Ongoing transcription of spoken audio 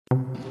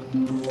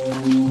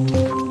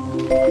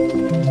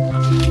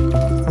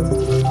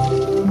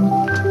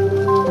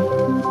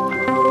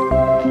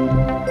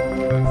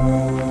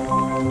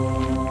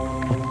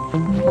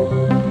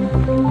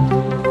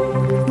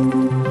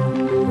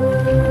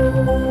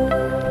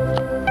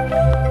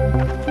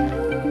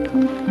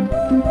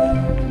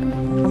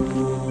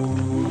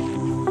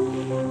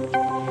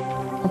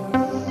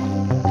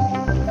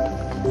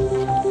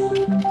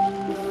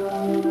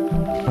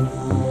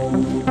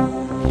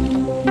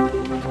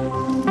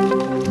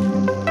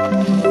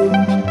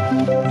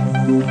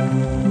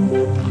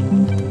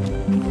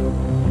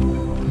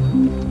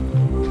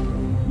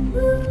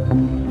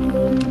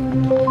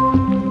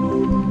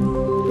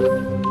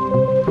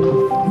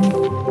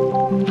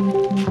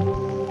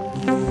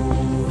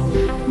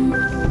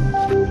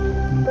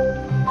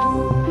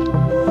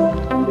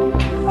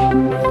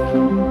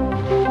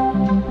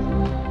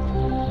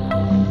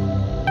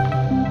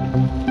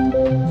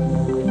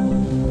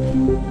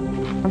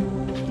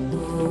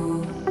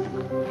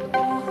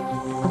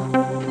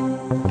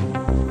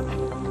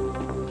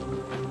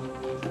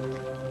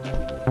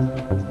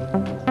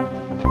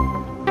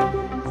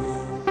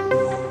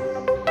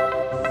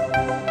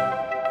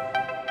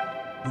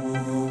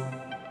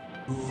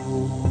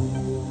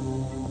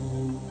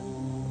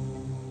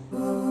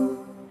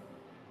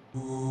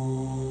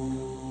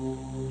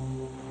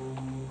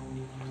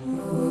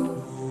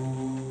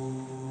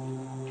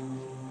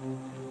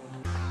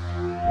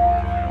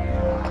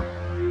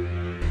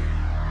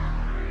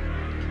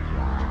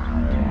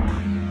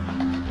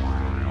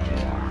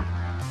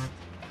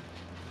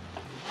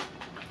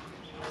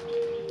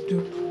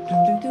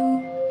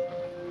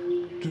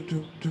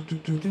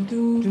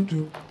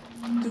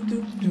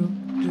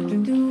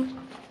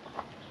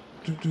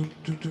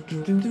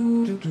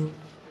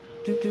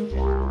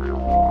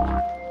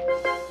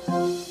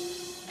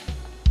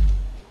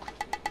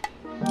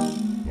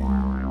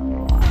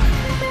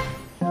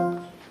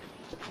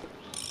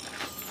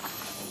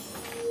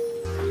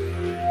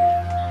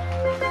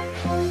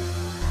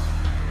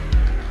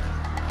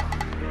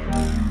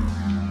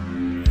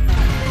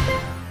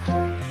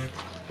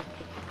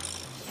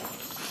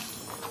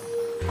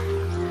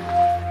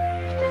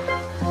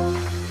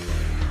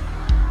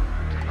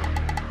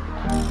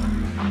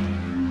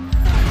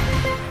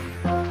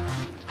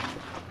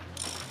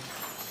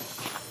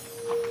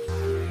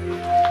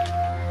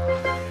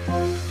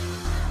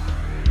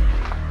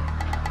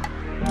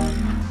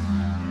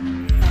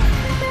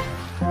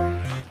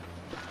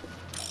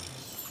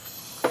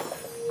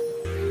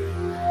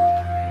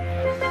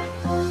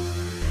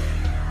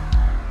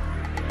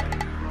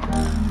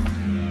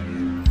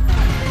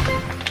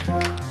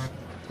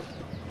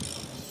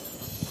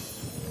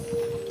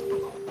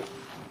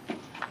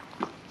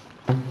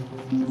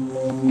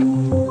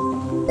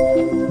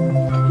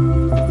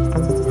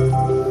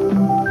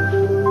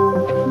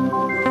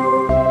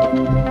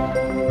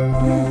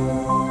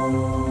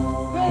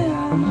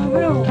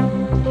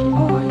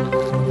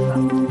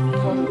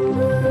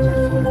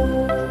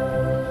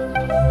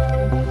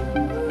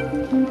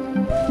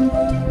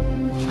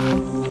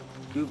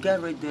You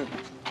get right there.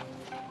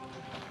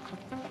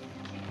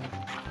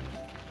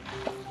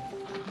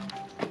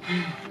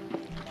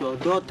 Your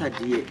daughter,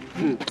 dear.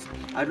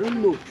 I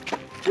don't know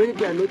whether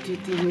they are not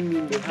eating him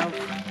in the house.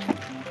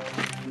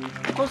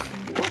 Because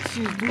what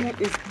she's doing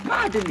is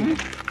badly.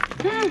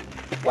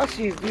 What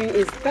she's doing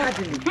is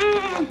badly.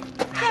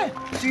 Hey,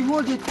 she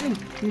hold the thing.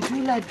 You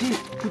do like this,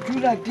 you do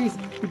like this,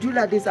 you do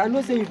like this. I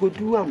know say you go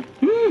do them.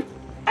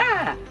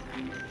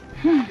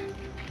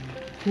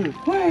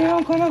 Where are you,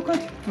 Uncle?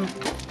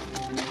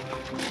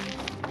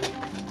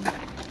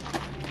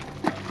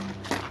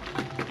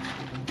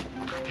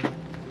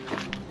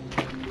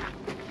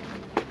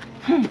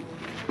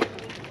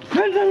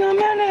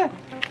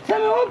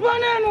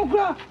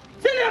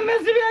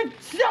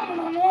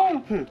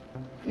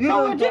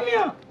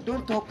 You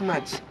don't talk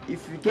much.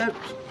 If you get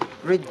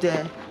right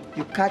there,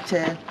 you catch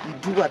her, you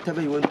do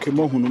whatever you want to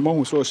do.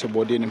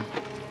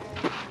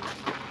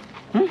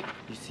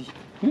 You see?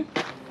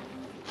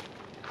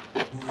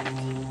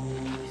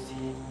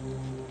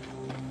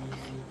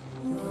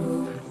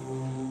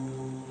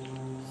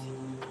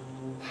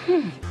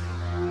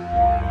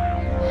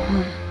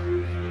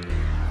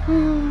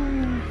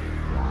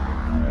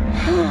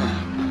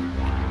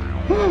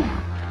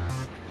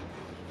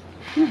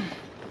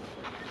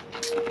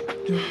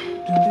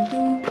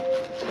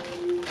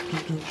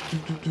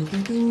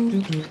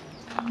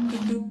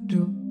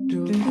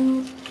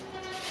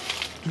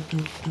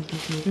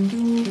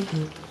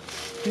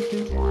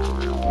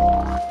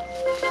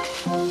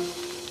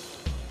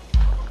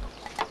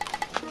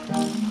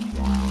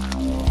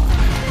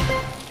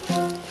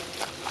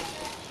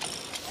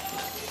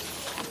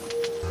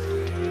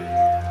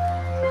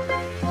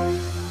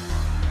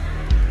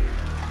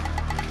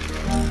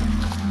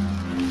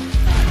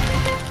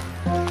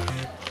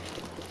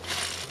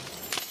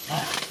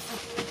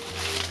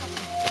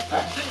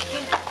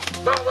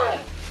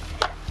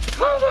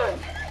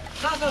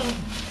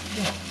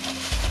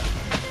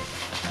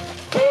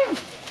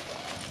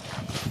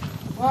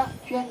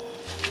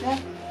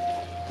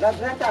 La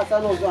Brenta sta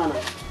non suona.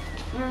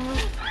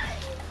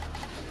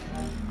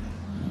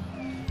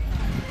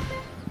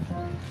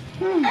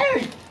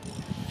 Hey!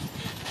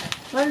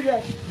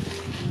 Manje.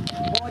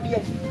 Body.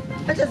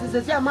 Acha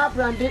sasa sia ma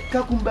brand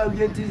kakumba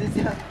wienti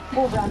sasa.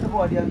 Mo brand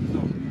body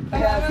so.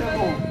 Ya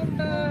sebo.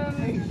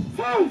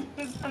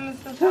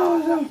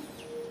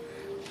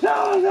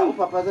 Não,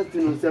 papai já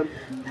tem noção.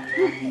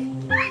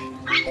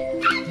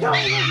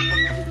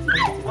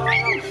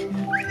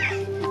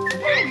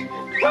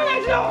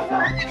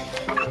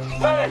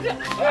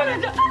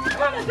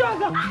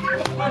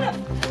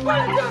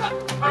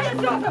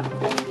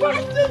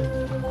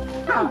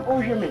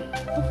 Hoje mesmo.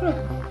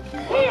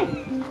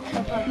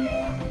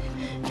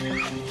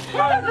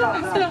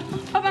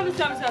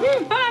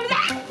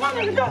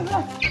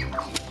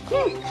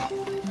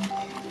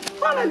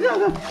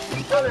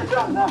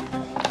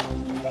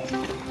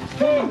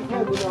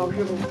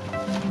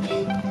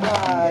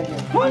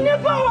 Onye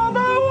power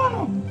ba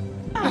wono.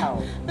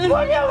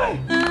 Onye we.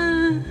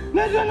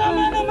 Mezo na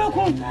mama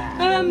mako.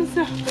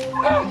 Msa.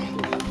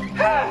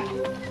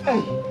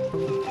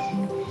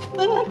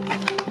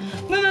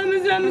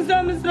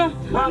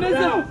 Mama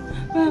msa.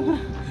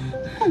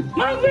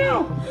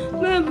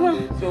 Mama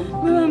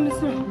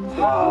msa.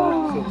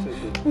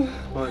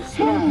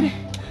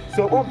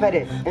 So open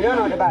it. You don't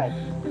know the bag.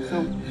 So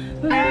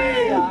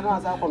hey, I know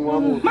how to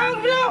move. Baba.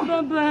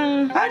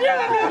 I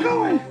didn't go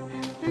away.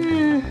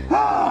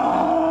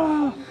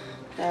 Ah.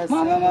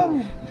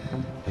 Mama.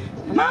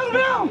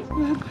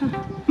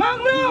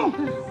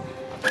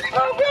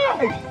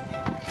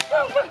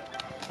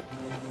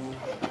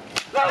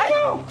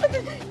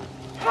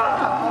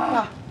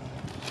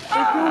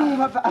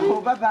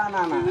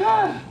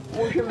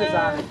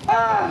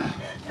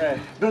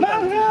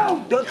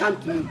 Don't come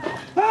to me.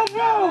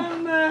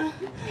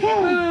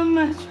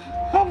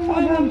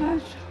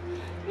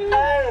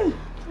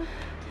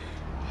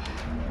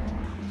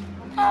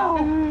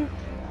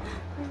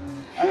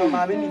 Hello,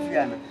 Mama,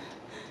 Fiana.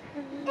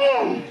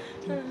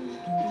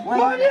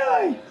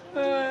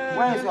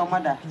 Where is your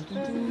mother?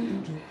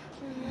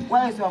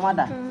 Where is your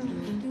mother?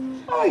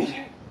 Oh,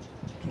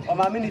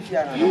 Mama,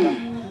 Fiana.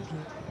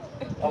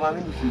 Oh, Mama,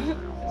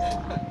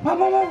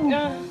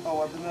 Mama. Oh,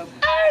 what's the matter?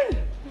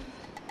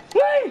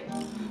 Wait!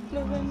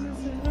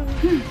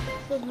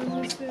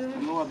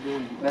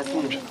 Let's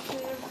see.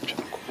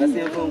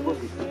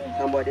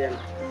 Somebody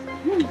else.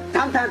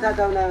 Come.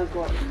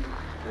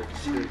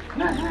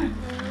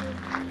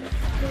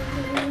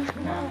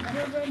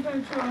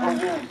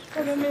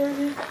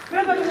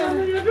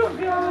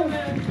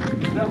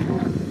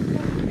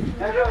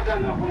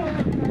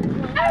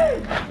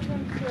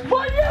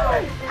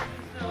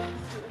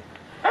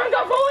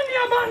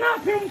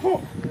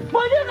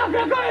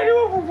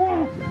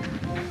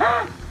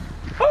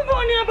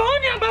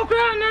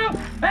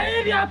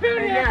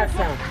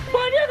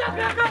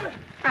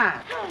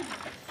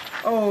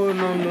 Oh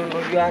no,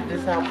 you are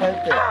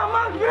disappointed.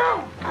 Mark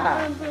Brown.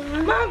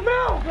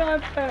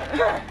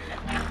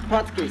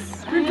 What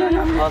case?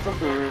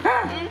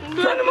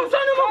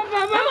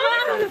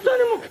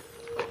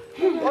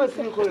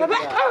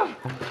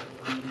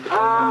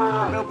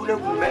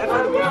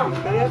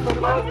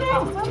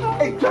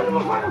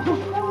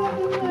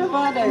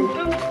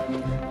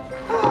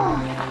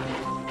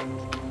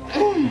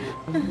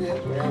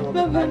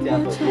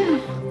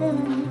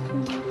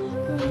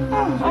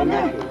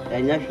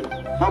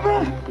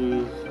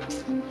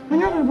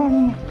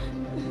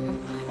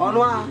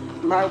 Onwa,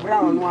 my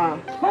brown onwa.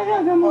 What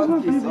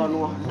is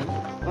onwa?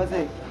 What's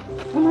it?